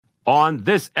On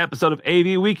this episode of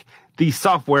AV Week, the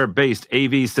software-based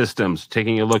AV systems,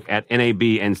 taking a look at NAB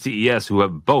and CES, who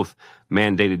have both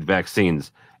mandated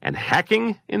vaccines, and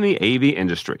hacking in the AV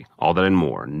industry. All that and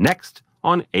more next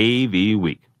on AV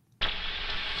Week.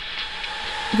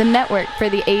 The network for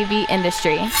the AV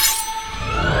industry.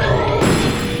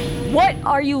 What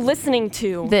are you listening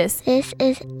to? This is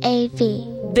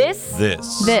AV. This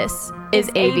is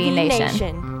AV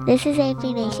Nation. This is AV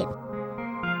Nation.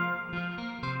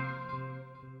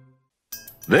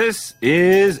 This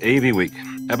is AV Week,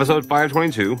 episode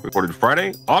 522, recorded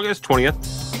Friday, August 20th,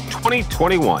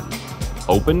 2021.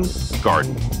 Open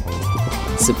Garden.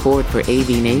 Support for AV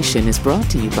Nation is brought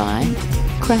to you by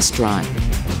Crestron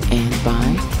and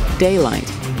by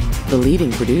Daylight, the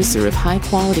leading producer of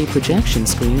high-quality projection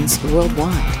screens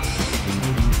worldwide.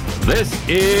 This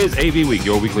is AV Week,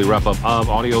 your weekly wrap-up of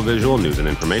audiovisual news and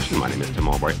information. My name is Tim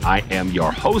Albright. I am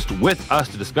your host. With us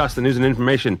to discuss the news and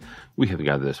information we have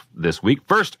gathered this week.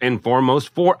 First and foremost,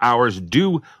 4 hours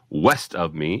due west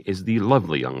of me is the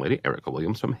lovely young lady, Erica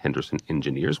Williams from Henderson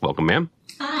Engineers. Welcome, ma'am.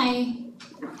 Hi.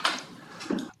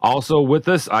 Also with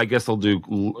us, I guess I'll do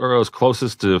as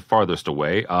closest to farthest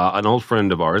away, an old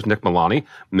friend of ours, Nick Milani.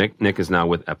 Nick is now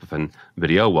with Epiphan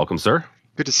Video. Welcome, sir.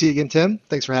 Good to see you again, Tim.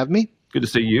 Thanks for having me. Good to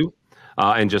see you.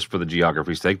 And just for the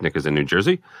geography's sake, Nick is in New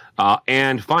Jersey.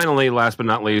 And finally, last but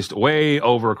not least, way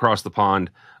over across the pond,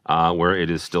 where it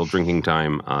is still drinking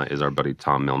time, is our buddy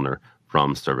Tom Milner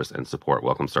from Service and Support.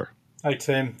 Welcome, sir. Hey,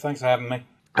 Tim. Thanks for having me.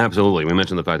 Absolutely. We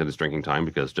mentioned the fact that it's drinking time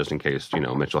because just in case,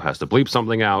 Mitchell has to bleep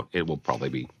something out, it will probably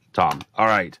be Tom. All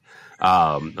right.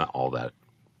 All that.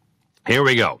 Here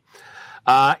we go.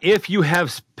 If you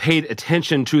have paid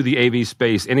attention to the AV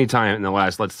space anytime in the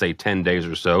last, let's say, 10 days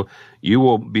or so, you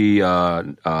will be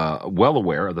well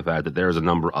aware of the fact that there is a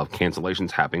number of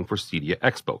cancellations happening for CEDIA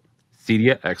Expo.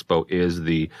 CEDIA Expo is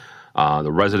the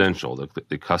residential,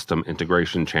 the custom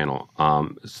integration channel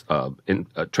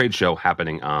trade show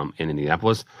happening in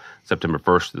Indianapolis, September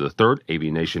 1st to the 3rd.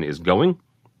 AV Nation is going.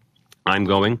 I'm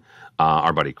going.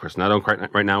 Our buddy Chris Netto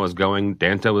right now is going.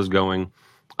 Danto is going.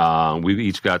 We've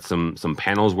each got some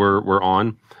panels we're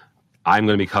on. I'm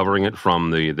going to be covering it from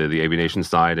the AV Nation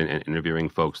side and interviewing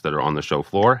folks that are on the show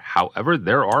floor. However,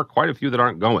 there are quite a few that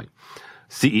aren't going.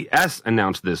 CES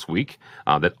announced this week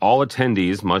that all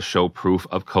attendees must show proof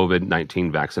of COVID-19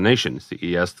 vaccination.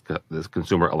 CES, this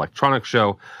consumer electronics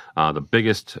show, the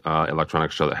biggest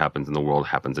electronics show that happens in the world,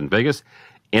 happens in Vegas.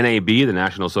 NAB, the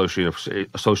National Association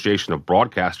of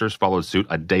Broadcasters, followed suit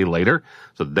a day later.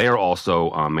 So they are also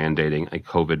mandating a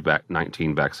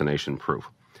COVID-19 vaccination proof.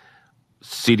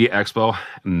 CEDIA Expo,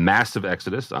 massive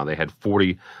exodus. They had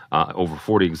over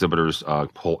 40 exhibitors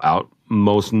pull out,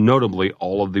 most notably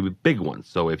all of the big ones.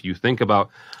 So if you think about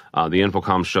the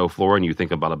Infocom show floor and you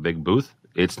think about a big booth,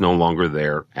 it's no longer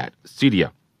there at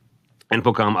CEDIA.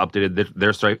 Infocom updated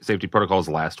their safety protocols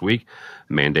last week,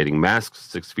 mandating masks,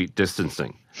 6 feet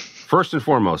distancing. First and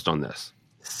foremost on this,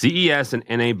 CES and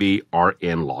NAB are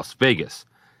in Las Vegas.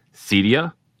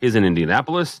 CEDIA is in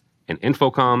Indianapolis, and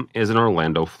Infocom is in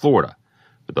Orlando, Florida.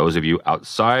 For those of you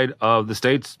outside of the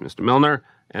states, Mr. Milner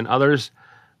and others,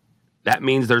 that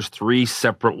means there's 3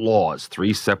 separate laws,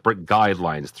 3 separate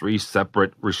guidelines, 3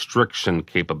 separate restriction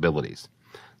capabilities.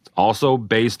 It's also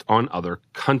based on other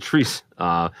countries.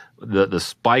 The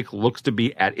spike looks to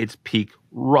be at its peak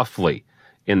roughly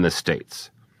in the States.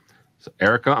 So,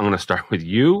 Erica, I'm going to start with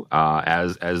you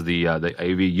as the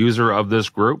AV user of this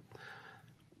group.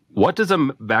 What does a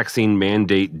vaccine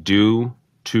mandate do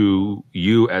to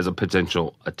you as a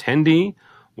potential attendee?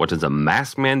 What does a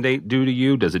mask mandate do to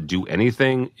you? Does it do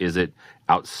anything? Is it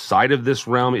outside of this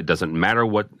realm? It doesn't matter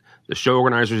what the show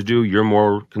organizers do. You're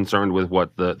more concerned with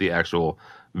what the actual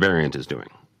variant is doing.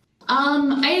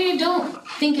 I don't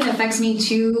think it affects me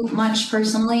too much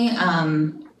personally.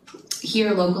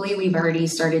 Here locally, we've already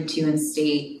started to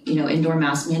instate, indoor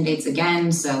mask mandates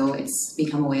again, so it's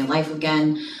become a way of life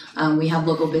again. We have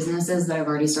local businesses that have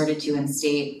already started to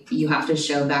instate, you have to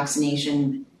show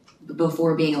vaccination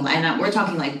before being allowed. And we're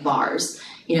talking like bars,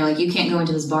 you can't go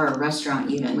into this bar or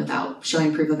restaurant even without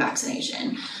showing proof of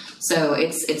vaccination. So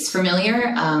it's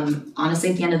familiar. Honestly,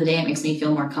 at the end of the day, it makes me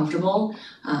feel more comfortable.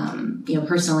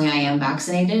 Personally, I am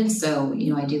vaccinated, so,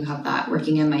 I do have that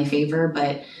working in my favor.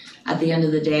 But at the end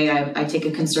of the day, I take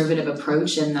a conservative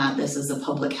approach in that this is a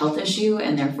public health issue,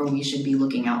 and therefore we should be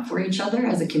looking out for each other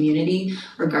as a community,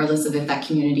 regardless of if that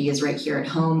community is right here at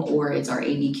home or it's our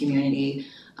AV community.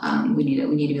 We need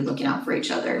to be looking out for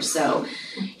each other. So,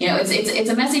 it's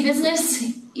a messy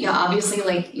business. Yeah, obviously,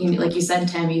 like you said,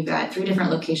 Tim, you've got 3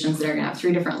 different locations that are going to have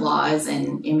 3 different laws,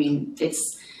 and I mean,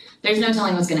 there's no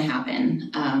telling what's going to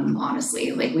happen.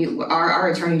 Honestly, like our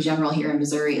attorney general here in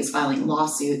Missouri is filing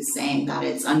lawsuits saying that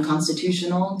it's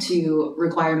unconstitutional to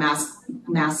require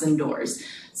masks indoors.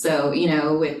 So,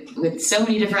 with so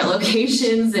many different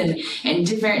locations and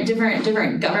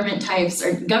different government types,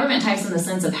 or government types in the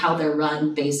sense of how they're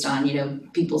run based on,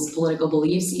 people's political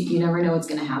beliefs, you never know what's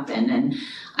going to happen. And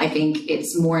I think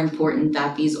it's more important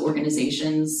that these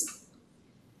organizations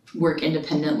work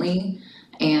independently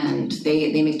and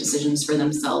they make decisions for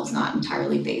themselves, not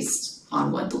entirely based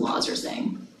on what the laws are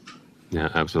saying. Yeah,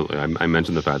 absolutely. I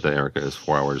mentioned the fact that Erica is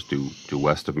 4 hours due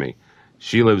west of me.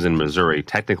 She lives in Missouri.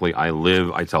 Technically, I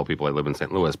tell people I live in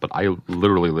St. Louis, but I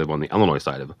literally live on the Illinois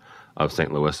side of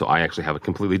St. Louis. So I actually have a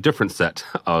completely different set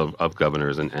of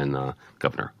governors and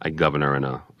governor and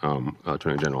a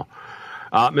attorney general.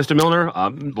 Mr. Milner,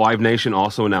 Live Nation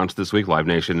also announced this week. Live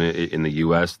Nation in the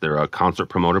U.S., they're a concert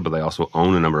promoter, but they also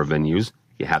own a number of venues.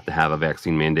 You have to have a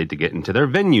vaccine mandate to get into their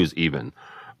venues even.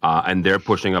 And they're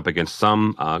pushing up against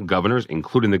some governors,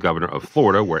 including the governor of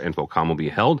Florida, where InfoComm will be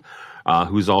held,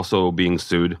 who's also being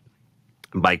sued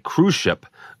by cruise ship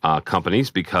companies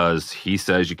because he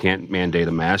says you can't mandate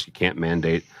a mask, you can't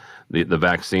mandate the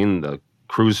vaccine. The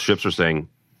cruise ships are saying,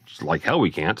 like hell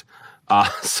we can't.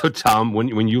 So, Tom,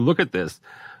 when you look at this,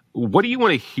 what do you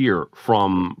want to hear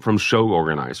from show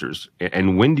organizers,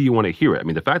 and when do you want to hear it? I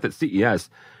mean, the fact that CES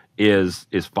is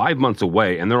 5 months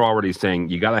away, and they're already saying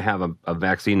you got to have a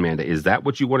vaccine mandate. Is that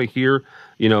what you want to hear?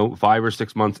 5 or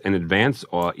 6 months in advance,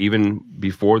 or even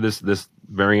before this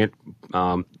variant,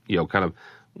 kind of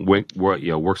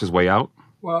works its way out?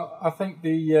 Well, I think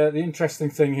the interesting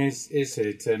thing is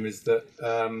here, Tim, is that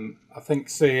I think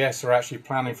CES are actually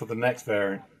planning for the next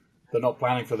variant. They're not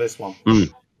planning for this one.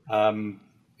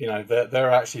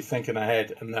 They're actually thinking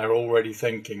ahead, and they're already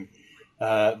thinking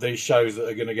these shows that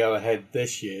are going to go ahead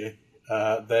this year,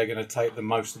 they're going to take the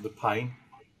most of the pain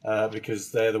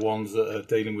because they're the ones that are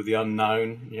dealing with the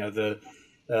unknown.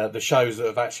 The shows that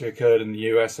have actually occurred in the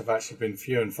US have actually been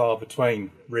few and far between,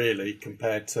 really,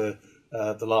 compared to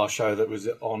the last show that was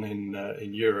on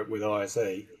in Europe with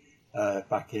ISE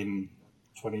back in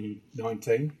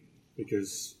 2019.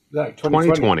 Because no,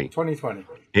 2020.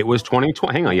 It was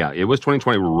 2020. Hang on, yeah, it was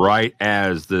 2020, right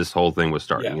as this whole thing was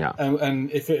starting. Yeah. And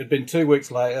if it had been 2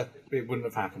 weeks later, it wouldn't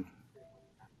have happened.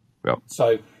 Yep.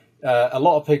 So a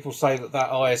lot of people say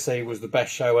that ISE was the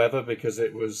best show ever because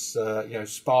it was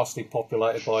sparsely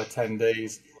populated by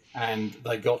attendees, and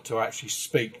they got to actually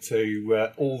speak to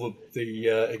all the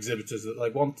exhibitors that they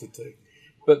wanted to.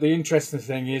 But the interesting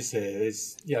thing is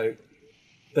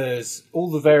there's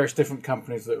all the various different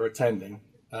companies that are attending.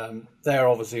 They're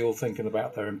obviously all thinking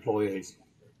about their employees,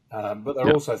 but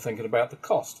they're also thinking about the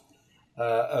cost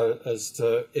as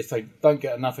to if they don't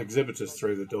get enough exhibitors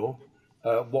through the door,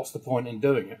 what's the point in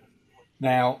doing it?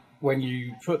 Now, when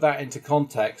you put that into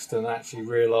context and actually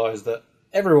realise that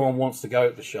everyone wants to go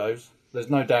at the shows, there's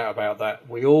no doubt about that.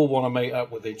 We all want to meet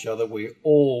up with each other. We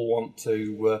all want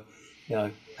to,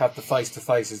 have the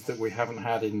face-to-faces that we haven't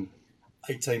had in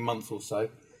 18 months or so.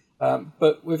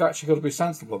 But we've actually got to be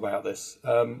sensible about this.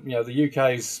 The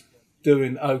UK's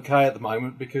doing okay at the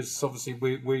moment because obviously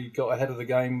we got ahead of the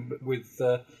game with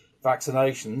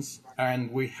vaccinations,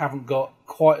 and we haven't got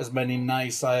quite as many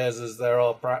naysayers as there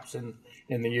are perhaps in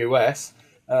the US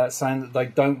saying that they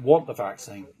don't want the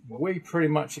vaccine. We pretty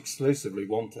much exclusively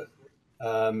want it.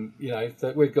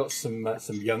 That we've got some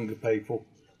younger people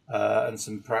and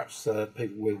some perhaps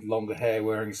people with longer hair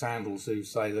wearing sandals who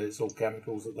say that it's all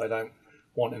chemicals that they don't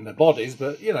want in their bodies,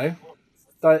 but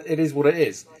it is what it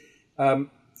is.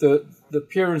 The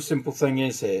pure and simple thing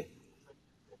is here,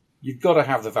 you've got to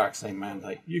have the vaccine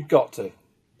mandate. You've got to,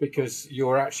 because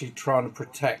you're actually trying to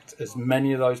protect as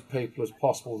many of those people as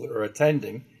possible that are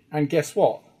attending, and guess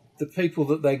what? The people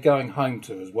that they're going home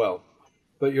to as well.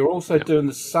 But you're also doing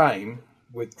the same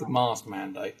with the mask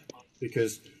mandate,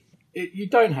 because you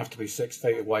don't have to be 6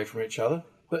 feet away from each other,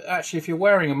 but actually if you're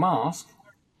wearing a mask,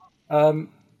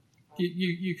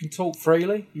 you can talk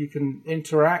freely, you can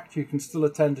interact, you can still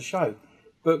attend the show.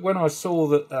 But when I saw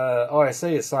that ISE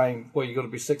is saying, well, you've got to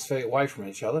be 6 feet away from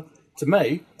each other, to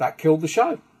me, that killed the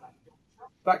show.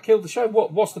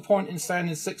 What's the point in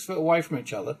standing 6 foot away from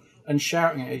each other and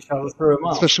shouting at each other through a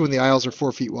mask? Especially when the aisles are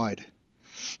 4 feet wide.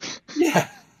 Yeah.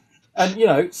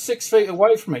 And, 6 feet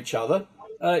away from each other,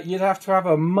 you'd have to have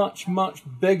a much, much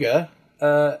bigger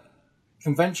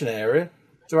convention area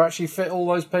to actually fit all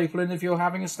those people in if you're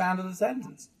having a standard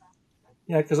attendance.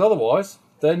 Because otherwise,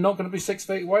 they're not going to be 6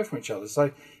 feet away from each other.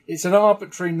 So it's an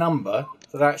arbitrary number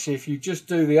that actually, if you just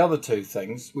do the other two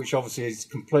things, which obviously is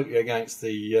completely against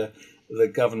the the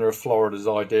governor of Florida's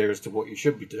idea as to what you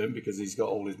should be doing, because he's got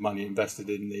all his money invested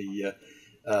in the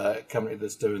company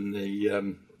that's doing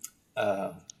the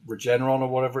Regeneron or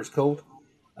whatever it's called.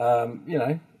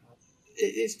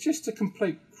 It's just a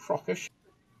complete crock of shit.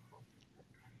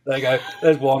 There you go.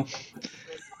 There's one.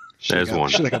 Should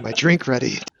have got my drink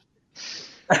ready.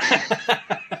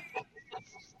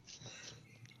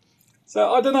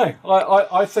 So I don't know.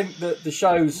 I think that the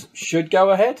shows should go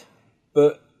ahead,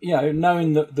 but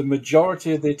knowing that the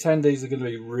majority of the attendees are going to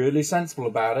be really sensible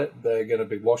about it, they're going to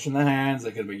be washing their hands,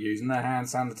 they're going to be using their hand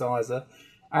sanitizer,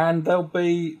 and they'll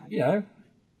be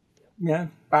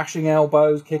bashing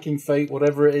elbows, kicking feet,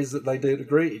 whatever it is that they do to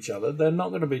greet each other. They're not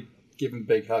going to be giving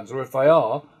big hugs, or if they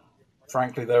are,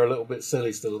 frankly, they're a little bit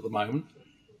silly still at the moment.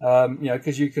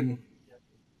 Because you can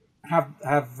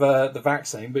have the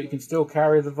vaccine, but you can still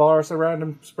carry the virus around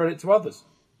and spread it to others.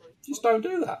 Just don't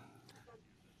do that.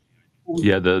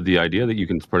 Yeah, the idea that you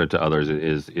can spread it to others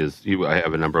is I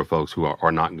have a number of folks who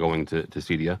are not going to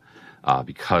CEDIA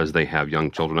because they have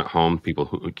young children at home,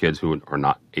 kids who are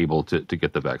not able to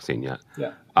get the vaccine yet.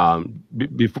 Yeah.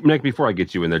 Nick, before I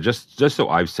get you in there, just so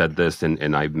I've said this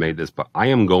and I've made this, but I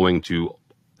am going to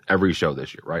every show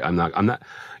this year, right? I'm not,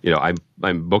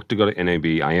 I'm booked to go to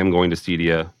NAB. I am going to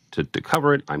CEDIA to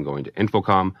cover it. I'm going to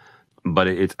Infocom, but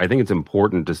I think it's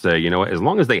important to say, as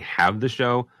long as they have the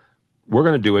show, we're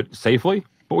going to do it safely,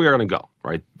 but we are going to go,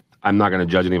 right? I'm not going to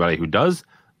judge anybody who does.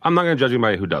 I'm not going to judge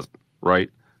anybody who doesn't, right?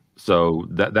 So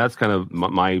that's kind of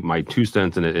my 2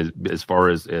 cents in it, as far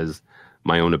as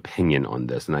my own opinion on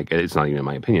this. And it's not even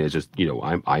my opinion. It's just,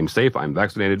 I'm safe. I'm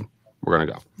vaccinated. We're going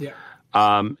to go.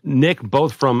 Yeah. Nick,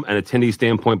 both from an attendee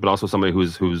standpoint, but also somebody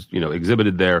who's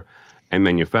exhibited there and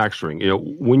manufacturing,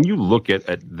 when you look at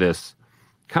this,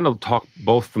 kind of talk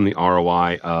both from the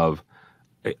ROI of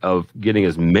getting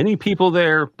as many people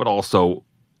there, but also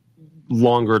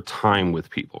longer time with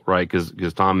people, right?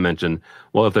 Because Tom mentioned,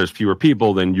 well, if there's fewer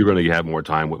people, then you're going to have more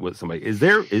time with somebody. Does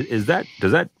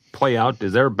that play out?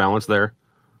 Is there a balance there?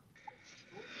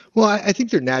 Well, I think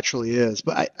there naturally is,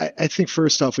 but I think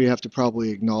first off, we have to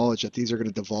probably acknowledge that these are going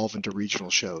to devolve into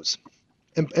regional shows.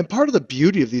 And part of the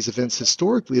beauty of these events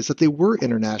historically is that they were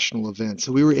international events.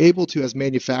 So we were able to, as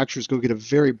manufacturers, go get a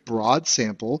very broad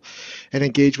sample and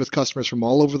engage with customers from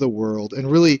all over the world.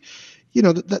 And really,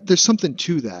 there's something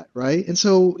to that, right? And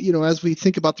so, as we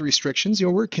think about the restrictions,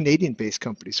 we're a Canadian-based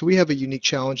company. So we have a unique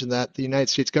challenge in that the United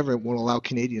States government won't allow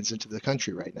Canadians into the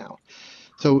country right now.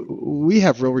 So we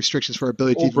have real restrictions for our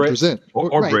ability to even present. Or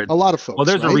right, Brits. A lot of folks. Well,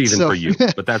 there's right? a reason for you,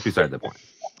 but that's beside the point.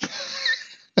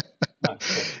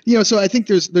 So I think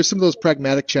there's some of those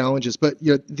pragmatic challenges, but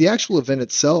the actual event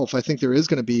itself, I think there is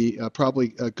going to be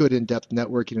probably a good in-depth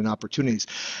networking and opportunities.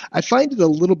 I find it a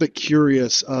little bit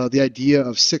curious, the idea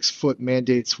of 6-foot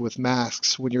mandates with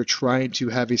masks when you're trying to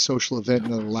have a social event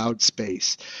in a loud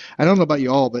space. I don't know about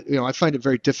you all, but I find it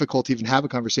very difficult to even have a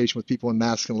conversation with people in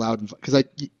masks and loud, because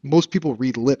most people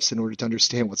read lips in order to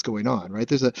understand what's going on, right?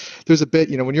 There's a bit,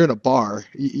 when you're in a bar,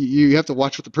 you have to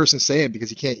watch what the person's saying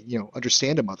because you can't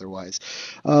understand them otherwise.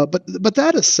 But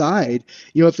that aside,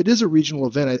 if it is a regional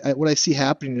event, what I see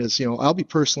happening is, I'll be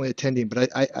personally attending, but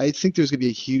I think there's going to be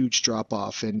a huge drop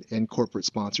off in corporate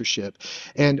sponsorship.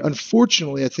 And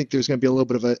unfortunately, I think there's going to be a little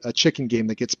bit of a chicken game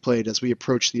that gets played as we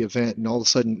approach the event. And all of a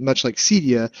sudden, much like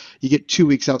CEDIA, you get 2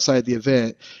 weeks outside the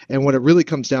event. And what it really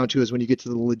comes down to is when you get to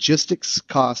the logistics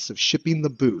costs of shipping the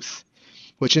booth,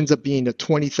 which ends up being a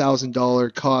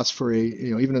 $20,000 cost for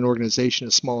even an organization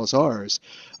as small as ours,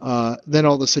 then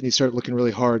all of a sudden you start looking really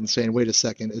hard and saying, wait a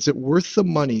second, is it worth the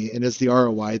money and is the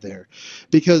ROI there?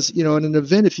 Because, in an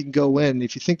event, if you can go in,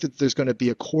 if you think that there's going to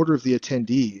be a quarter of the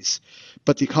attendees,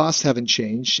 but the costs haven't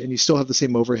changed and you still have the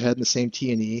same overhead and the same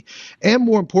T&E, and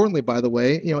more importantly, by the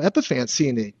way, Epiphan's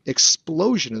seen an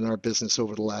explosion in our business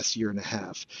over the last year and a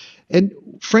half. And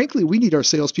frankly, we need our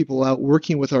salespeople out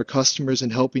working with our customers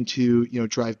and helping to,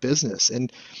 drive business. And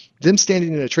them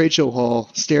standing in a trade show hall,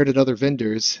 staring at other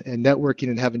vendors and networking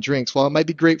and having drinks, while it might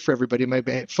be great for everybody, it might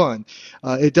be fun,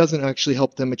 it doesn't actually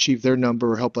help them achieve their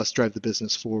number or help us drive the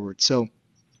business forward. So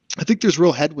I think there's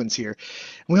real headwinds here.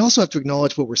 And we also have to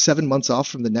acknowledge we're 7 months off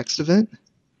from the next event.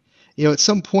 At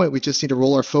some point, we just need to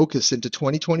roll our focus into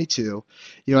 2022.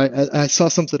 I saw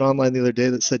something online the other day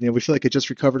that said, we feel like it just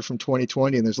recovered from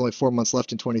 2020 and there's only 4 months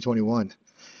left in 2021.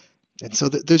 And so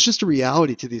there's just a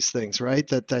reality to these things, right?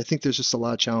 That I think there's just a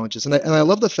lot of challenges. And I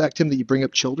love the fact, Tim, that you bring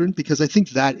up children, because I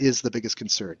think that is the biggest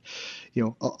concern.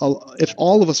 If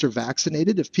all of us are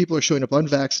vaccinated, if people are showing up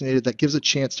unvaccinated, that gives a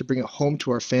chance to bring it home to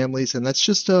our families. And that's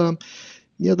just,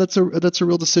 that's a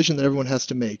real decision that everyone has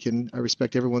to make. And I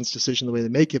respect everyone's decision the way they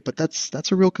make it, but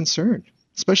that's a real concern.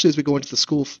 especially as we go into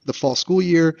the fall school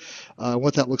year,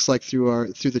 what that looks like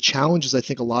through the challenges I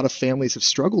think a lot of families have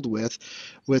struggled with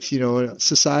a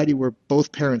society where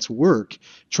both parents work,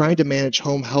 trying to manage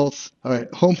home health,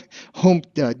 home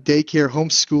daycare,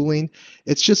 homeschooling.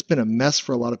 It's just been a mess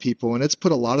for a lot of people, and it's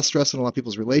put a lot of stress on a lot of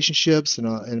people's relationships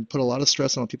and put a lot of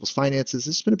stress on people's finances.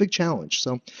 It's been a big challenge.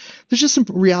 So there's just some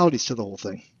realities to the whole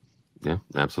thing. Yeah,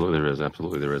 absolutely there is.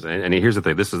 Absolutely there is. And here's the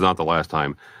thing: this is not the last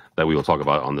time that we will talk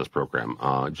about on this program.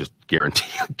 Just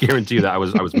guarantee that I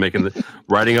was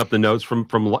writing up the notes from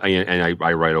and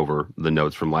I write over the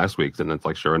notes from last week's, and it's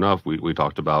like sure enough we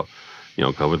talked about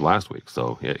COVID last week.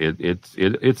 So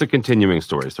it's a continuing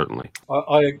story, certainly.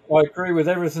 I agree with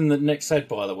everything that Nick said,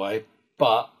 by the way,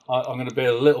 but I'm going to be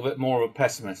a little bit more of a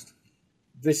pessimist.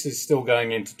 This is still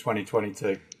going into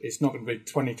 2022. It's not going to be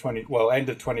end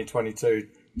of 2022.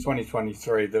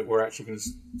 2023 that we're actually going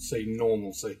to see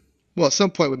normalcy. Well, at some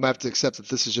point we might have to accept that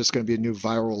this is just going to be a new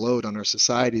viral load on our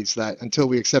societies, that until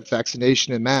we accept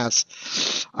vaccination en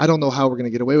masse, I don't know how we're going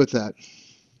to get away with that.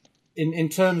 In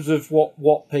terms of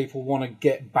what people want to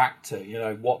get back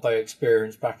to, what they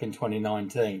experienced back in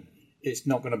 2019, it's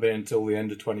not going to be until the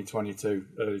end of 2022,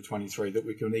 early 23 that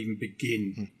we can even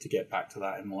begin to get back to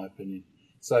that, in my opinion.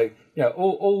 So,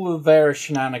 all the various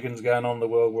shenanigans going on in the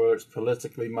world, where it's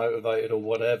politically motivated or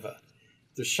whatever,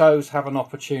 the shows have an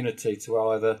opportunity to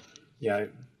either,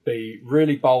 be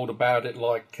really bold about it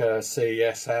like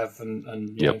CES have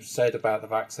and said about the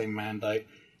vaccine mandate,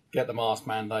 get the mask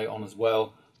mandate on as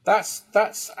well.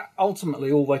 That's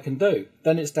ultimately all they can do.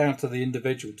 Then it's down to the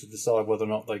individual to decide whether or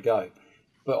not they go.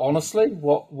 But honestly,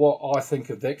 what I think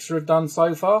AVIXA have done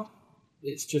so far,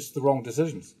 it's just the wrong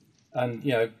decisions. And,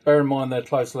 bear in mind their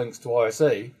close links to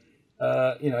ISE.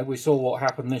 We saw what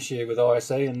happened this year with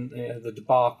ISE and the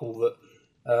debacle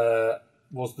that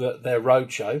was their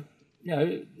roadshow.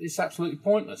 It's absolutely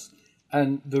pointless.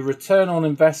 And the return on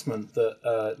investment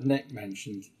that Nick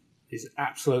mentioned is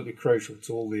absolutely crucial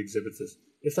to all the exhibitors.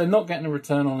 If they're not getting a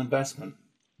return on investment,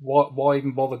 why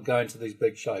even bother going to these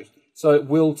big shows? So it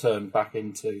will turn back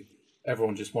into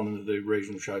everyone just wanting to do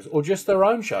regional shows or just their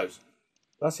own shows.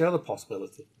 That's the other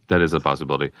possibility. That is a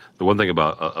possibility. The one thing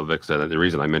about AVIXA, and the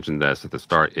reason I mentioned this at the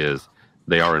start, is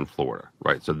they are in Florida,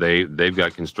 right? So they've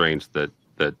got constraints that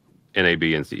NAB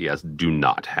and CES do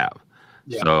not have.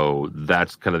 Yeah. So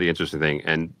that's kind of the interesting thing.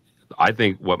 And I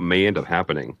think what may end up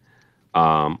happening,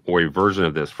 or a version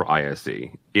of this for ISE,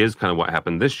 is kind of what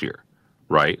happened this year,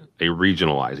 right? A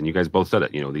regionalized, and you guys both said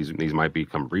it. These might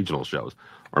become regional shows,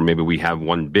 or maybe we have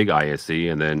one big ISE,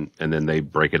 and then they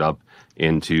break it up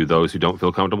into those who don't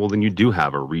feel comfortable. Then you do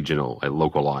have a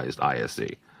localized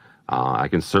ISE. I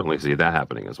can certainly see that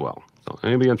happening as well. So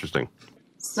it'll be interesting.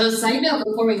 So side note,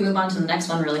 before we move on to the next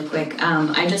one really quick,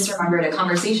 I just remembered a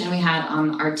conversation we had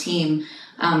on our team.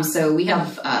 So we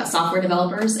have software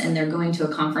developers, and they're going to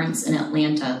a conference in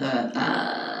Atlanta,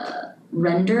 the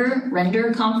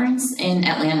Render conference in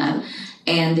Atlanta.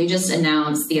 And they just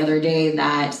announced the other day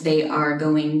that they are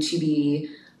going to be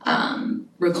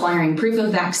requiring proof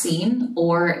of vaccine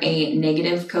or a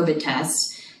negative COVID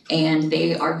test. And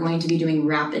they are going to be doing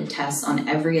rapid tests on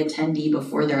every attendee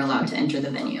before they're allowed to enter the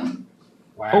venue.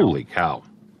 Wow. Holy cow.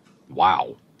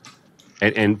 Wow.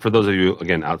 And for those of you,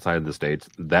 again, outside of the States,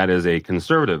 that is a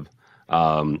conservative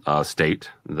state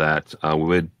that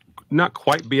would not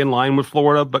quite be in line with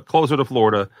Florida, but closer to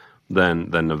Florida than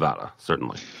Nevada,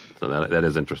 certainly. So that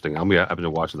is interesting. I'll be happy to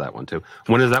watch that one, too.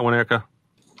 When is that one, Erica?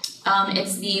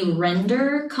 It's the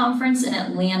Render conference in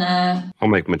Atlanta. I'll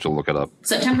make Mitchell look it up.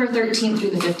 September 13th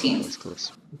through the 15th. That's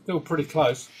close. Still pretty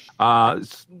close.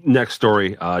 Next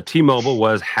story. T-Mobile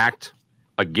was hacked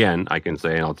again, I can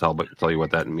say, and I'll tell you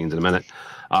what that means in a minute.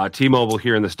 T-Mobile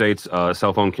here in the States,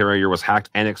 cell phone carrier, was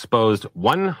hacked and exposed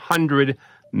 100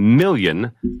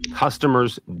 million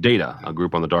customers' data. A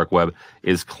group on the dark web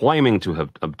is claiming to have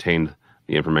obtained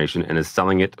the information and is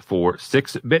selling it for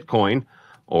 6 Bitcoin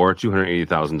or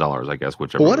 $280,000, I guess,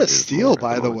 whichever. What a steal,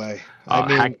 by the way. I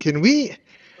mean, can we?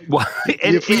 Well,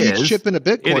 if we chip in a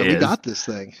Bitcoin, we got this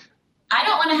thing. I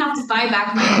don't want to have to buy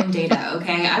back my own data,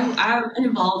 okay? I'm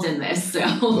involved in this, so.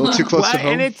 A little too close to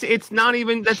home. And it's not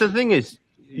even, that's the thing is,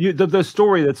 the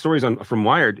stories from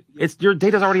Wired, your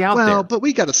data's already out there. Well, but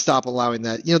we got to stop allowing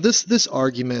that. This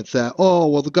argument that,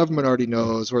 the government already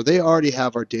knows, or they already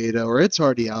have our data, or it's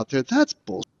already out there, that's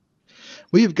bullshit.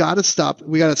 We've got to stop.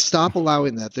 We got to stop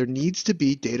allowing that. There needs to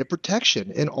be data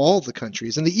protection in all the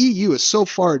countries, and the EU is so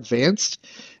far advanced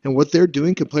in what they're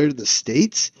doing compared to the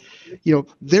States.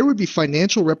 There would be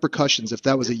financial repercussions if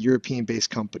that was a European-based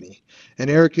company. And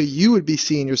Erica, you would be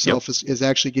seeing yourself as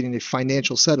actually getting a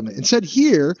financial settlement. Instead,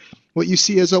 here, what you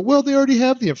see is, they already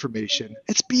have the information.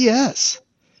 It's BS.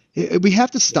 We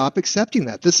have to stop accepting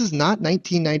that. This is not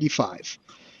 1995.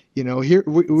 Here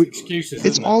excuses.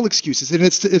 It's all excuses, and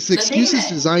it's excuses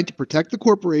designed to protect the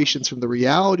corporations from the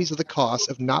realities of the cost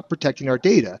of not protecting our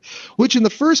data. Which, in the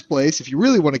first place, if you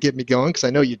really want to get me going, because I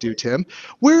know you do, Tim,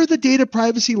 where are the data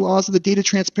privacy laws and the data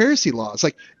transparency laws?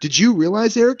 Like, did you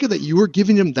realize, Erica, that you were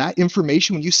giving them that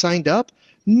information when you signed up?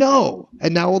 No,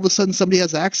 and now all of a sudden somebody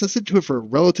has access to it for a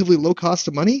relatively low cost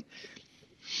of money.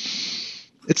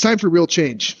 It's time for real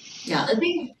change. Yeah,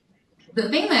 the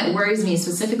thing that worries me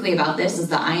specifically about this is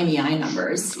the IMEI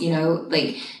numbers.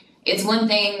 It's one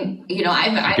thing.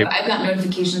 I've got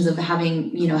notifications of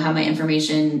having have my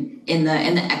information in the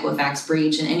Equifax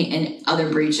breach and other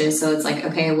breaches. So it's like,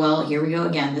 okay, well, here we go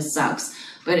again. This sucks.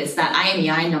 But it's that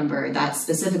IMEI number that's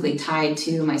specifically tied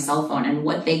to my cell phone and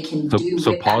what they can do.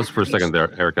 So pause for a second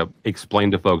there, Erica.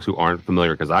 Explain to folks who aren't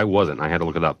familiar, because I wasn't. I had to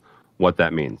look it up. What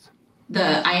that means.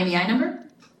 The IMEI number?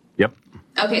 Yep.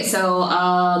 Okay, so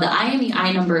the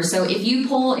IMEI number, so if you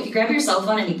grab your cell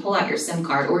phone and you pull out your SIM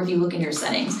card, or if you look in your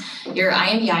settings, your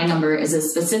IMEI number is a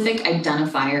specific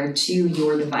identifier to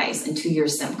your device and to your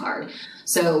SIM card.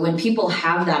 So when people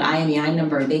have that IMEI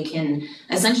number, they can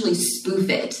essentially spoof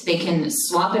it. They can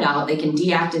swap it out. They can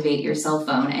deactivate your cell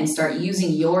phone and start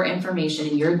using your information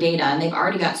and your data. And they've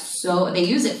already they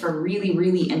use it for really,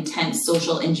 really intense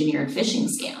social engineered phishing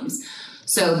scams.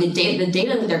 So the data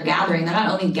that they're gathering, they're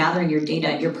not only gathering your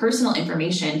data, your personal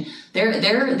information,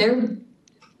 they're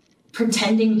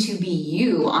pretending to be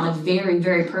you on a very,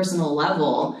 very personal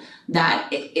level that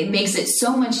it makes it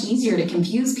so much easier to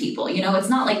confuse people. It's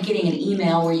not like getting an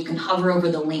email where you can hover over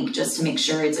the link just to make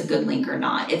sure it's a good link or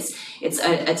not. It's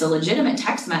a legitimate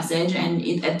text message,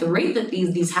 and at the rate that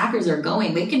these hackers are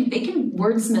going, they can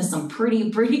wordsmith some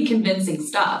pretty convincing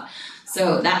stuff.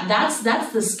 So that's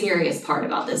the scariest part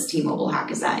about this T-Mobile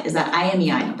hack is that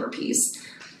IMEI number piece.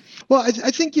 Well,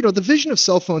 I think, the vision of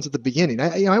cell phones at the beginning,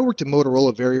 I worked at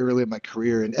Motorola very early in my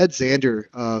career, and Ed Zander,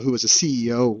 who was a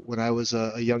CEO when I was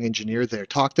a young engineer there,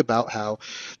 talked about how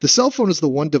the cell phone is the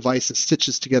one device that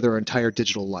stitches together our entire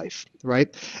digital life,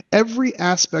 right? Every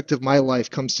aspect of my life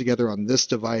comes together on this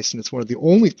device, and it's one of the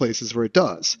only places where it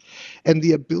does. And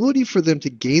the ability for them to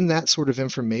gain that sort of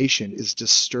information is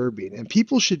disturbing. And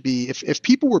people should be, if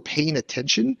people were paying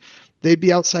attention, they'd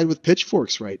be outside with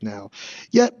pitchforks right now.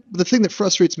 Yet, the thing that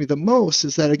frustrates me the most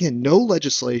is that, again, no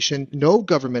legislation, no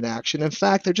government action. In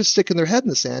fact, they're just sticking their head in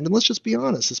the sand. And let's just be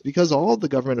honest, it's because all the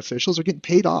government officials are getting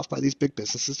paid off by these big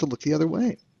businesses to look the other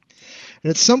way. And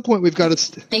at some point, we've got to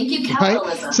thank you,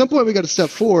 capitalism. Right? At some point, we've got to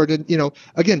step forward. And,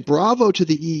 again, bravo to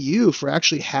the EU for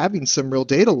actually having some real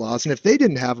data laws. And if they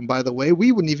didn't have them, by the way,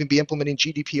 we wouldn't even be implementing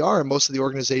GDPR in most of the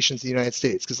organizations in the United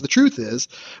States. Because the truth is,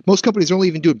 most companies are only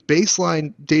even doing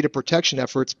baseline data protection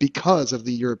efforts because of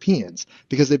the Europeans,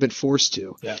 because they've been forced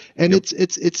to. Yeah. And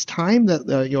it's time that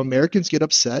Americans get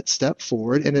upset, step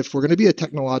forward. And if we're going to be a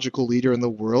technological leader in the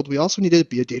world, we also need to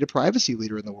be a data privacy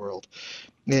leader in the world.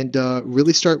 And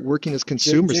really start working as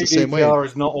consumers the same way. GDPR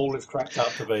is not all it's cracked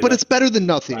up to be. But it's better than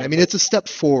nothing. Right. I mean, it's a step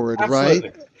forward, absolutely.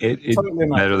 Right? It's totally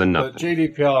better than nothing. But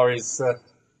GDPR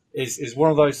is one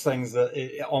of those things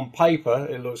that on paper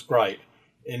it looks great.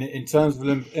 In terms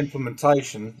of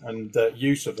implementation and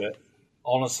use of it,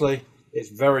 honestly, it's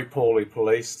very poorly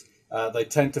policed. They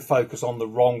tend to focus on the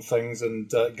wrong things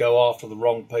and go after the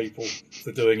wrong people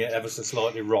for doing it ever so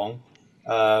slightly wrong.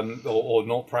 Or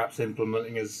not perhaps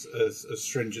implementing as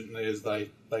stringently as they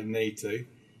need to.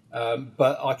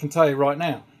 But I can tell you right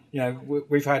now,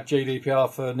 we've had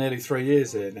GDPR for nearly 3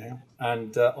 years here now,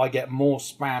 and I get more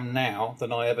spam now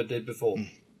than I ever did before.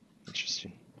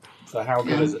 Interesting. So how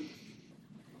good is it?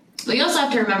 But you also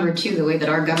have to remember, too, the way that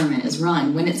our government is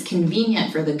run. When it's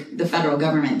convenient for the federal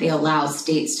government, they allow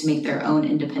states to make their own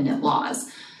independent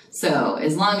laws. So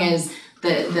as long as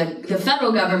the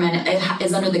federal government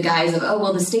is under the guise of,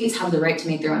 the states have the right to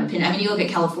make their own opinion. I mean, you look at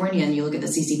California and you look at the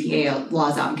CCPA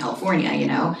laws out in California,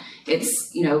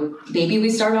 it's, maybe we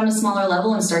start on a smaller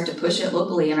level and start to push it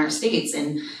locally in our states.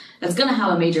 And that's going to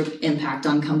have a major impact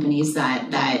on companies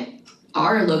that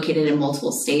are located in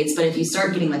multiple states. But if you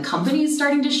start getting the companies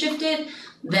starting to shift it,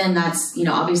 then that's,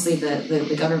 obviously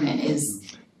the government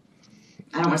is,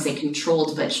 I don't want to say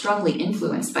controlled, but strongly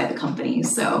influenced by the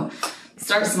companies. So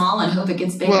start small and hope it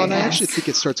gets bigger. Well, and I actually think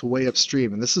it starts way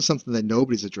upstream, and this is something that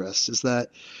nobody's addressed, is that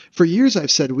for years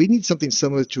I've said we need something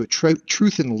similar to a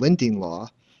truth in lending law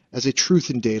as a truth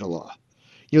in data law.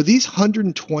 These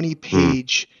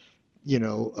 120-page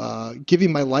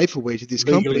giving my life away to these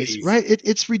companies, right?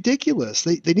 It's ridiculous.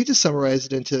 They need to summarize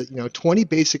it into 20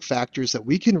 basic factors that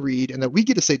we can read and that we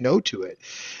get to say no to it.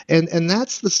 And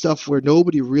that's the stuff where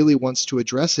nobody really wants to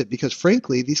address it, because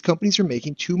frankly, these companies are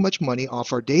making too much money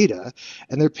off our data,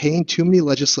 and they're paying too many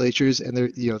legislatures, and they're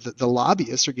the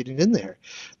lobbyists are getting in there.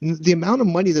 The amount of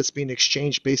money that's being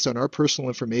exchanged based on our personal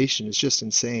information is just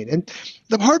insane. And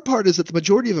the hard part is that the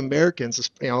majority of Americans,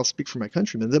 I'll speak for my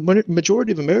countrymen, the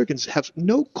majority of Americans have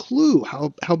no clue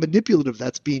how manipulative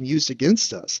that's being used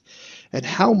against us, and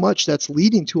how much that's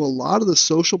leading to a lot of the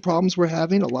social problems we're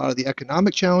having, a lot of the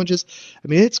economic challenges. I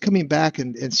mean, it's coming back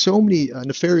in so many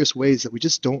nefarious ways that we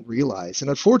just don't realize. And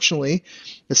unfortunately,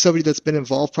 as somebody that's been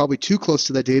involved probably too close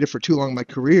to that data for too long in my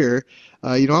career,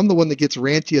 I'm the one that gets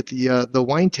ranty at the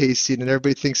wine tasting, and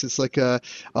everybody thinks it's like, oh,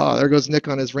 there goes Nick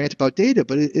on his rant about data.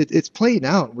 But it's playing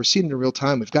out. We're seeing it in real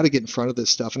time. We've got to get in front of this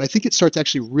stuff. And I think it starts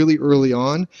actually really early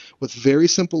on with very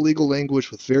simple legal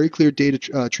language, with very clear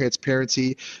data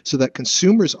transparency, so that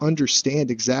consumers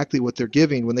understand exactly what they're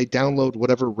giving when they download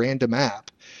whatever random app,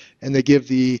 and they give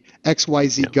the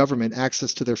XYZ government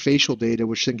access to their facial data,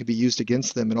 which then can be used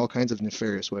against them in all kinds of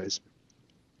nefarious ways.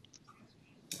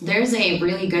 There's a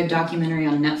really good documentary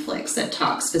on Netflix that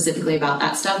talks specifically about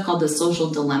that stuff called The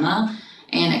Social Dilemma,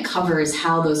 and it covers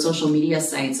how those social media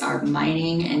sites are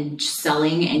mining and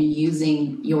selling and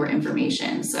using your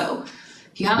information. So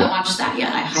if you haven't watched that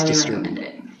yet, I highly recommend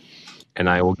it. And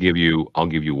I'll give you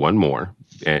one more,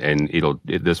 and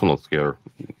this one will scare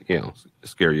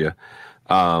you.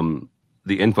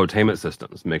 The infotainment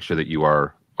systems. Make sure that you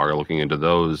are looking into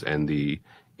those and the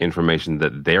information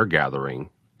that they're gathering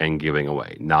and giving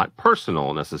away, not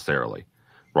personal necessarily,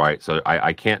 right? So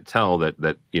I can't tell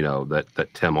that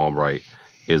Tim Albright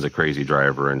is a crazy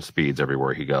driver and speeds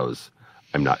everywhere he goes.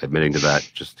 I'm not admitting to that,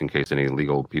 just in case any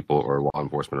legal people or law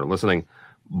enforcement are listening.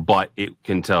 But it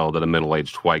can tell that a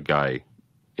middle-aged white guy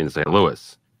in St.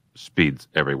 Louis speeds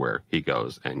everywhere he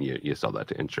goes, and you sell that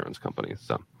to insurance companies.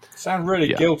 So sound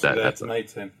really guilty there tonight,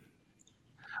 Tim.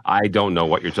 I don't know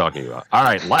what you're talking about. All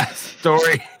right, last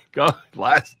story.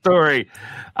 Last story.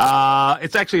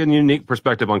 It's actually a unique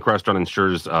perspective on Crestron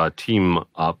Shure's team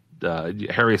up.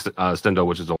 Harry Stendo,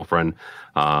 which is an old friend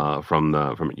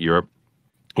from Europe,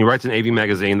 he writes in AV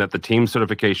Magazine that the team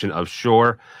certification of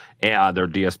Shure, their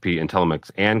DSP and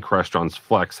Telemix, and Crestron's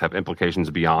Flex have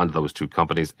implications beyond those two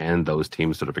companies and those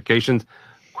team certifications.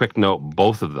 Quick note,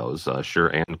 both of those, Shure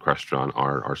and Crestron,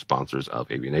 are sponsors of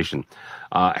AVNation.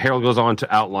 Harold goes on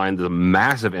to outline the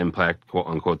massive impact, quote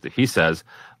unquote, that he says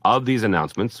of these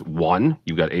announcements. One,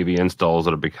 you've got AV installs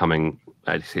that are becoming,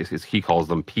 as he calls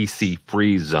them,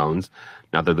 PC-free zones.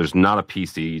 Now, there's not a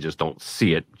PC, you just don't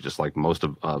see it, just like most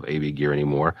of AV gear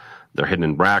anymore. They're hidden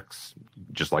in racks,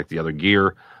 just like the other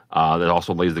gear. That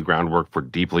also lays the groundwork for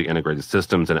deeply integrated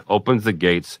systems, and it opens the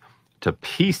gates to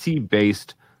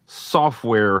PC-based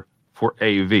software for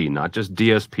AV, not just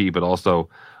DSP, but also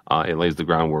it lays the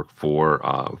groundwork for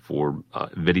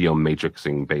video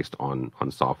matrixing based on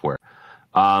software.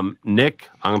 Nick,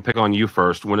 I'm going to pick on you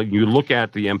first. When you look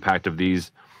at the impact of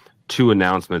these two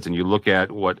announcements and you look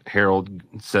at what Harold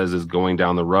says is going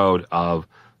down the road of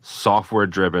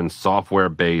software-driven,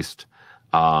 software-based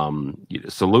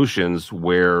solutions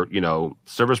where,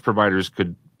 service providers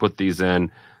could put these in,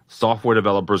 software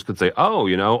developers could say, oh,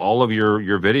 all of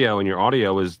your video and your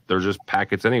audio they're just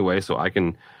packets anyway, so I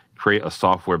can create a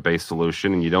software-based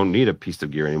solution and you don't need a piece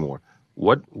of gear anymore.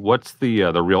 What's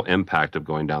the real impact of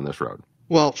going down this road?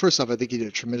 Well, first off, I think he did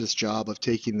a tremendous job of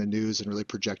taking the news and really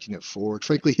projecting it forward.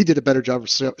 Frankly, he did a better job of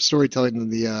storytelling than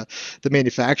the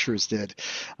manufacturers did.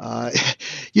 But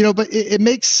it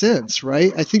makes sense,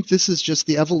 right? I think this is just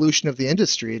the evolution of the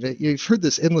industry. And you've heard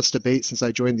this endless debate since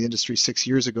I joined the industry 6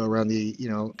 years ago around the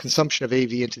consumption of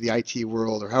AV into the IT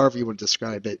world, or however you want to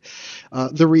describe it.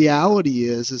 The reality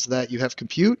is that you have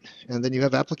compute and then you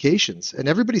have applications, and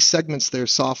everybody segments their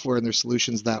software and their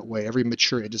solutions that way. Every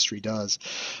mature industry does.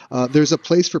 There's a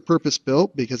place for purpose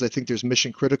built, because I think there's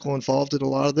mission critical involved in a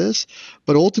lot of this.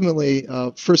 But ultimately,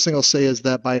 first thing I'll say is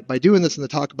that by doing this and the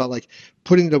talk about like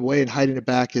putting it away and hiding it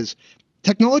back, is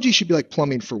technology should be like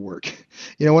plumbing for work.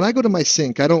 When I go to my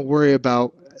sink, I don't worry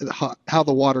about how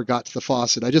the water got to the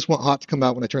faucet. I just want hot to come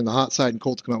out when I turn the hot side and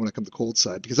cold to come out when I come to the cold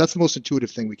side, because that's the most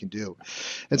intuitive thing we can do.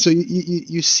 And so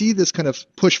you see this kind of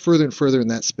push further and further in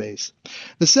that space.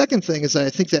 The second thing is that I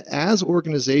think that as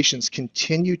organizations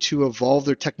continue to evolve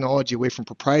their technology away from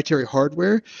proprietary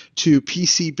hardware to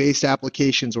PC-based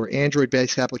applications or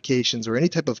Android-based applications or any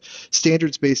type of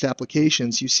standards-based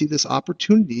applications, you see this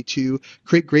opportunity to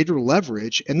create greater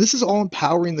leverage, and this is all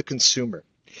empowering the consumer.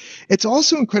 It's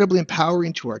also incredibly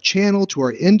empowering to our channel, to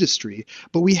our industry,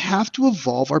 but we have to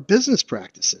evolve our business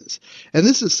practices. And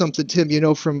this is something,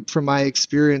 Tim, from my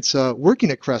experience working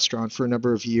at Crestron for a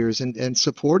number of years and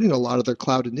supporting a lot of their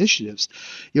cloud initiatives.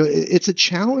 It's a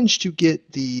challenge to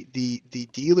get the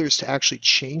dealers to actually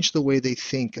change the way they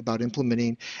think about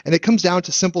implementing. And it comes down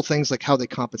to simple things like how they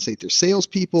compensate their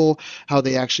salespeople, how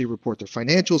they actually report their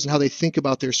financials, and how they think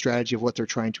about their strategy of what they're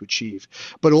trying to achieve.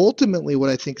 But ultimately, what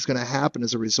I think is going to happen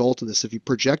as a result of this, if you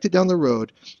project it down the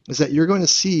road, is that you're going to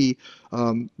see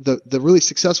the really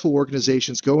successful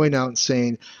organizations going out and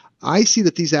saying, I see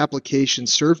that these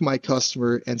applications serve my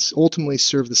customer and ultimately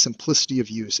serve the simplicity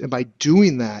of use. And by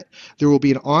doing that, there will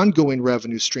be an ongoing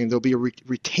revenue stream. There'll be a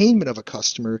retainment of a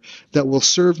customer that will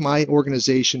serve my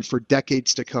organization for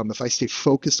decades to come if I stay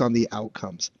focused on the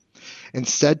outcomes.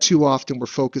 Instead, too often, we're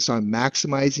focused on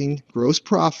maximizing gross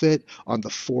profit on the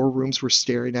 4 rooms we're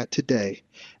staring at today,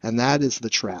 and that is the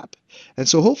trap. And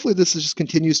so hopefully this just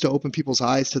continues to open people's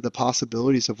eyes to the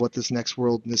possibilities of what this next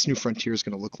world and this new frontier is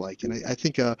going to look like. And I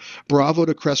think bravo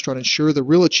to Crestron and Shure. The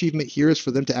real achievement here is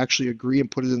for them to actually agree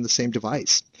and put it in the same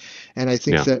device. And I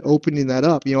think that opening that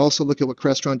up, also look at what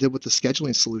Crestron did with the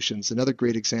scheduling solutions. Another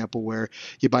great example where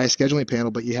you buy a scheduling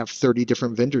panel, but you have 30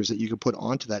 different vendors that you can put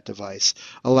onto that device,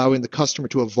 allowing the customer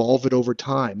to evolve it over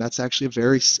time. That's actually a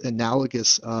very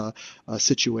analogous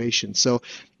situation. So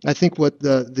I think what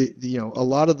a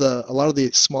lot of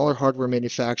the smaller hardware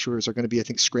manufacturers are going to be, I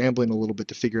think, scrambling a little bit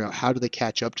to figure out how do they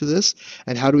catch up to this,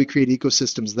 and how do we create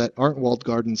ecosystems that aren't walled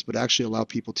gardens but actually allow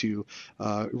people to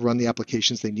run the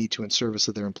applications they need to in service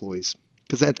of their employees.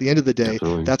 Because at the end of the day,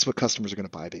 that's what customers are going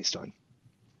to buy based on.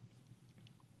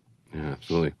 Yeah,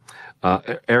 absolutely.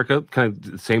 Erica, kind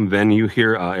of the same venue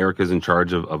here. Erica's in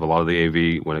charge of a lot of the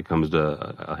AV when it comes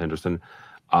to Henderson.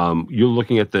 You're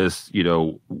looking at this,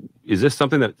 is this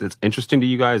something that's interesting to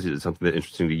you guys? Is it something that's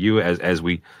interesting to you as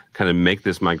we kind of make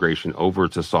this migration over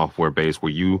to software based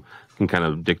where you can kind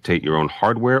of dictate your own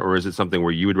hardware, or is it something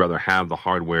where you would rather have the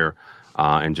hardware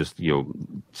and just,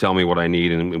 tell me what I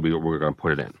need and we're going to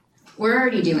put it in? We're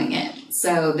already doing it.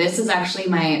 So this is actually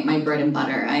my bread and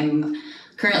butter. I'm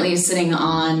currently sitting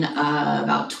on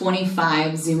about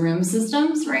 25 Zoom room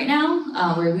systems right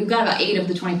now, where we've got about 8 of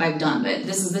the 25 done, but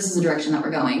this is the direction that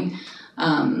we're going.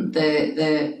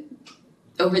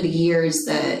 Over the years,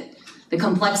 the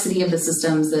complexity of the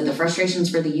systems, the frustrations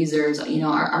for the users,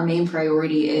 our main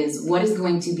priority is what is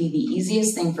going to be the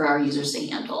easiest thing for our users to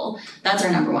handle. That's our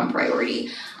number one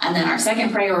priority. And then our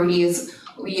second priority is,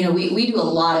 we do a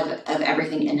lot of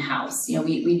everything in-house.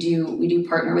 We do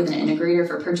partner with an integrator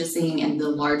for purchasing and the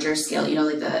larger scale,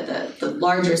 like the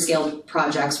larger scale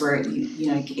projects where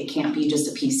it can't be just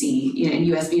a PC, and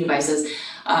USB devices.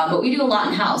 But we do a lot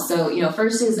in-house. So,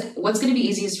 first is what's going to be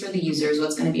easiest for the users,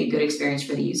 what's going to be a good experience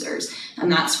for the users.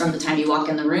 And that's from the time you walk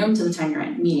in the room to the time your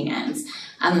meeting ends.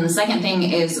 And then the second thing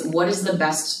is what is the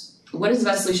best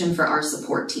solution for our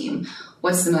support team?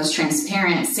 What's the most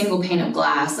transparent, single pane of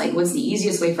glass? Like, what's the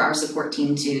easiest way for our support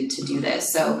team to do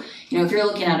this? So, if you're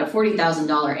looking at a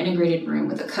 $40,000 integrated room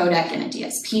with a codec and a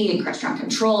DSP and Crestron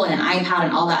control and an iPad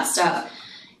and all that stuff,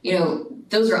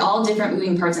 those are all different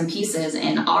moving parts and pieces.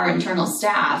 And our internal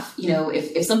staff,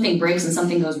 if something breaks and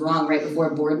something goes wrong right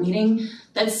before a board meeting,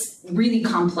 that's really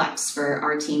complex for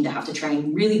our team to have to try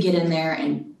and really get in there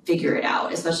and figure it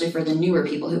out, especially for the newer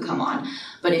people who come on.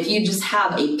 But if you just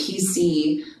have a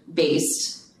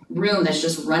PC-based room that's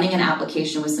just running an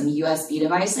application with some USB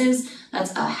devices,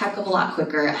 that's a heck of a lot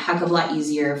quicker, a heck of a lot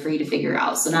easier for you to figure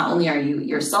out. So not only are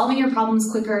you're solving your problems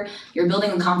quicker, you're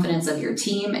building the confidence of your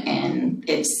team, and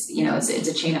it's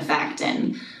a chain effect.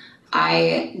 And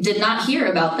I did not hear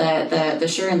about the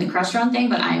Shure and the Crestron thing,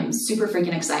 but I'm super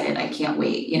freaking excited. I can't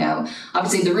wait.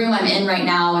 Obviously the room I'm in right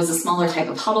now is a smaller type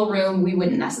of huddle room. We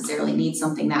wouldn't necessarily need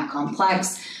something that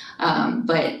complex,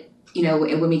 but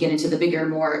when we get into the bigger,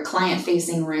 more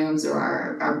client-facing rooms or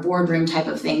our boardroom type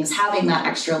of things, having that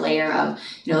extra layer of,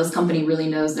 this company really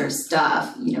knows their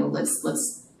stuff,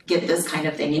 let's get this kind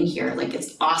of thing in here. Like,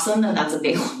 it's awesome that that's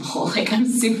available. Like,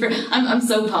 I'm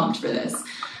so pumped for this.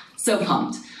 So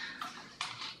pumped.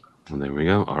 Well, there we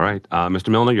go. All right. Mr.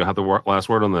 Milner, you'll have the last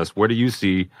word on this. Where do you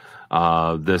see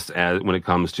this as when it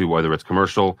comes to whether it's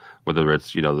commercial, whether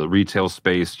it's, the retail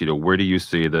space, where do you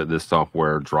see this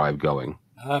software drive going?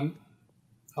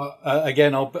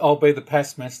 Again, I'll be the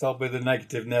pessimist. I'll be the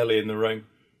negative Nelly in the room.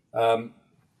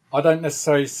 I don't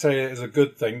necessarily see it as a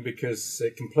good thing because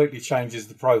it completely changes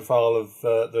the profile of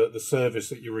the service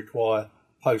that you require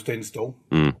post-install.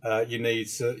 You need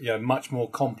much more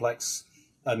complex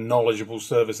and knowledgeable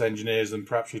service engineers than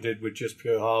perhaps you did with just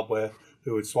pure hardware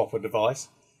who would swap a device.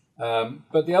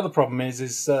 But the other problem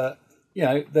is they're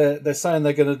saying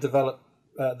they're going to develop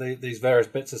these various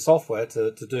bits of software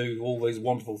to do all these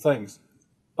wonderful things.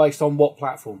 Based on what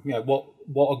platform?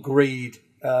 What agreed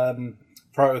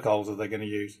protocols are they going to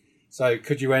use? So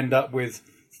could you end up with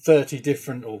 30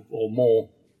 different or more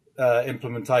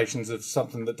implementations of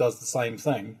something that does the same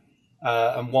thing,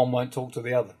 and one won't talk to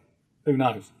the other? Who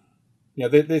knows?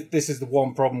 This is the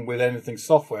one problem with anything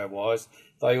software-wise.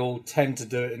 They all tend to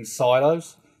do it in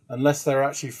silos unless they're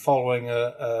actually following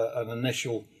an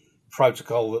initial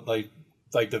protocol that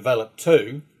they develop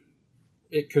to.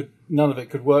 None of it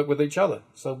could work with each other.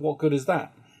 So what good is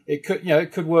that? It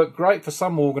could work great for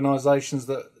some organisations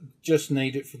that just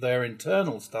need it for their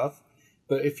internal stuff.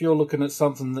 But if you're looking at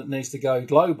something that needs to go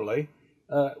globally,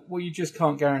 you just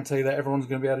can't guarantee that everyone's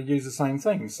going to be able to use the same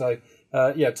thing. So,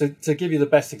 to give you the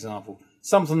best example,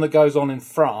 something that goes on in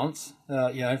France,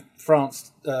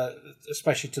 France,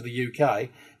 especially to the UK,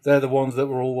 they're the ones that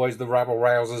were always the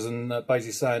rabble-rousers and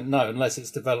basically saying, no, unless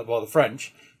it's developed by the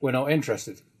French, we're not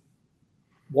interested.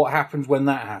 What happens when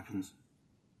that happens?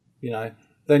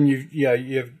 Then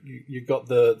you've got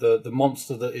the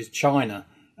monster that is China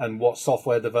and what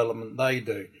software development they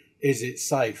do. Is it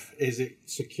safe? Is it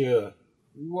secure?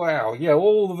 Wow,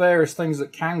 all the various things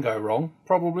that can go wrong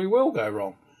probably will go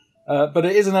wrong. But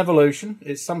it is an evolution.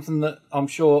 It's something that I'm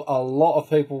sure a lot of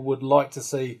people would like to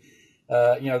see,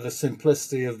 the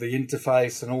simplicity of the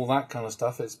interface and all that kind of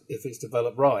stuff if it's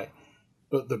developed right.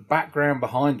 But the background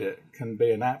behind it can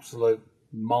be an absolute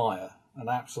mire, an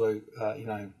absolute,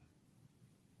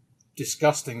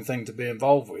 disgusting thing to be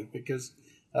involved with because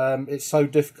it's so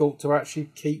difficult to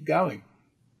actually keep going.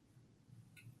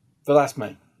 But that's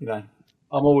me,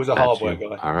 I'm always a hardware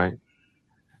guy. All right.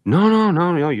 No,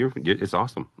 it's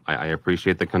awesome. I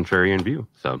appreciate the contrarian view.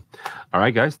 So, all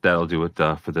right, guys, that'll do it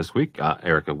for this week.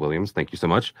 Erica Williams, thank you so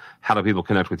much. How do people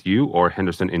connect with you or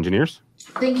Henderson Engineers?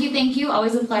 Thank you.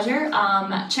 Always a pleasure.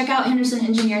 Check out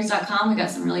hendersonengineers.com. We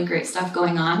got some really great stuff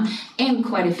going on and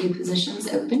quite a few positions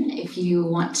open. If you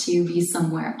want to be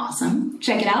somewhere awesome,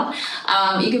 check it out.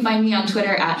 You can find me on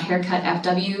Twitter at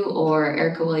HaircutFW or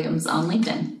Erica Williams on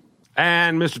LinkedIn.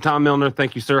 And Mr. Tom Milner,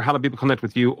 thank you, sir. How do people connect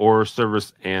with you or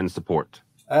service and support?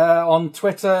 On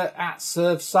Twitter at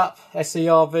ServSup,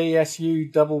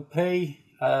 ServSupp.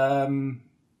 I'm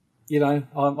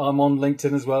on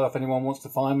LinkedIn as well if anyone wants to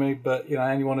find me. But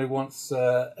anyone who wants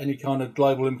any kind of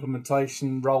global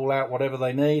implementation, rollout, whatever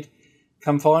they need,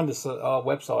 come find us at our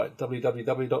website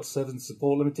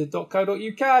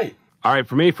www.servicesupportlimited.co.uk. All right,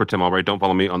 for Tim Albright, don't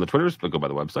follow me on the Twitters, but go by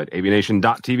the website,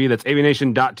 avnation.tv. That's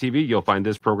avnation.tv. You'll find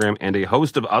this program and a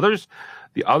host of others.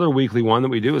 The other weekly one that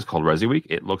we do is called ResiWeek.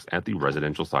 It looks at the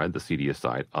residential side, the CEDIA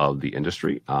side of the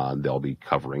industry. They'll be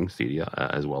covering CEDIA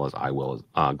as well as I will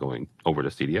going over to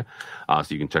CEDIA.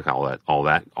 So you can check out all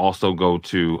that. Also go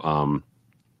to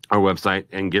our website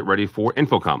and get ready for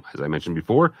Infocom. As I mentioned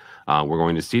before, we're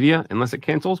going to CEDIA unless it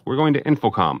cancels. We're going to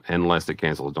Infocom unless it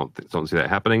cancels. Don't see that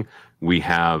happening. We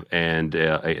have an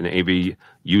AV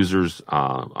users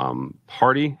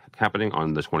party happening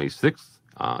on the 26th.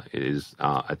 It is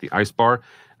at the Ice Bar.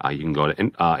 You can go to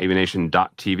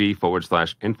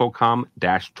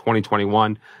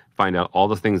avnation.tv/infocom-2021. Find out all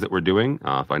the things that we're doing,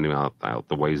 finding out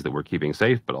the ways that we're keeping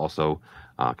safe, but also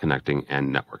connecting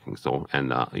and networking. So,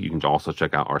 and you can also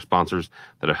check out our sponsors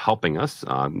that are helping us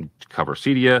cover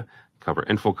CEDIA, cover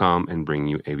Infocom, and bring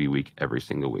you AVWeek every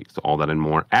single week. So all that and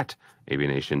more at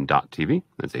avnation.tv.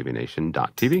 That's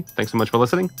avnation.tv. Thanks so much for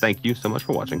listening. Thank you so much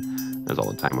for watching. That's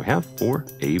all the time we have for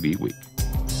AV Week.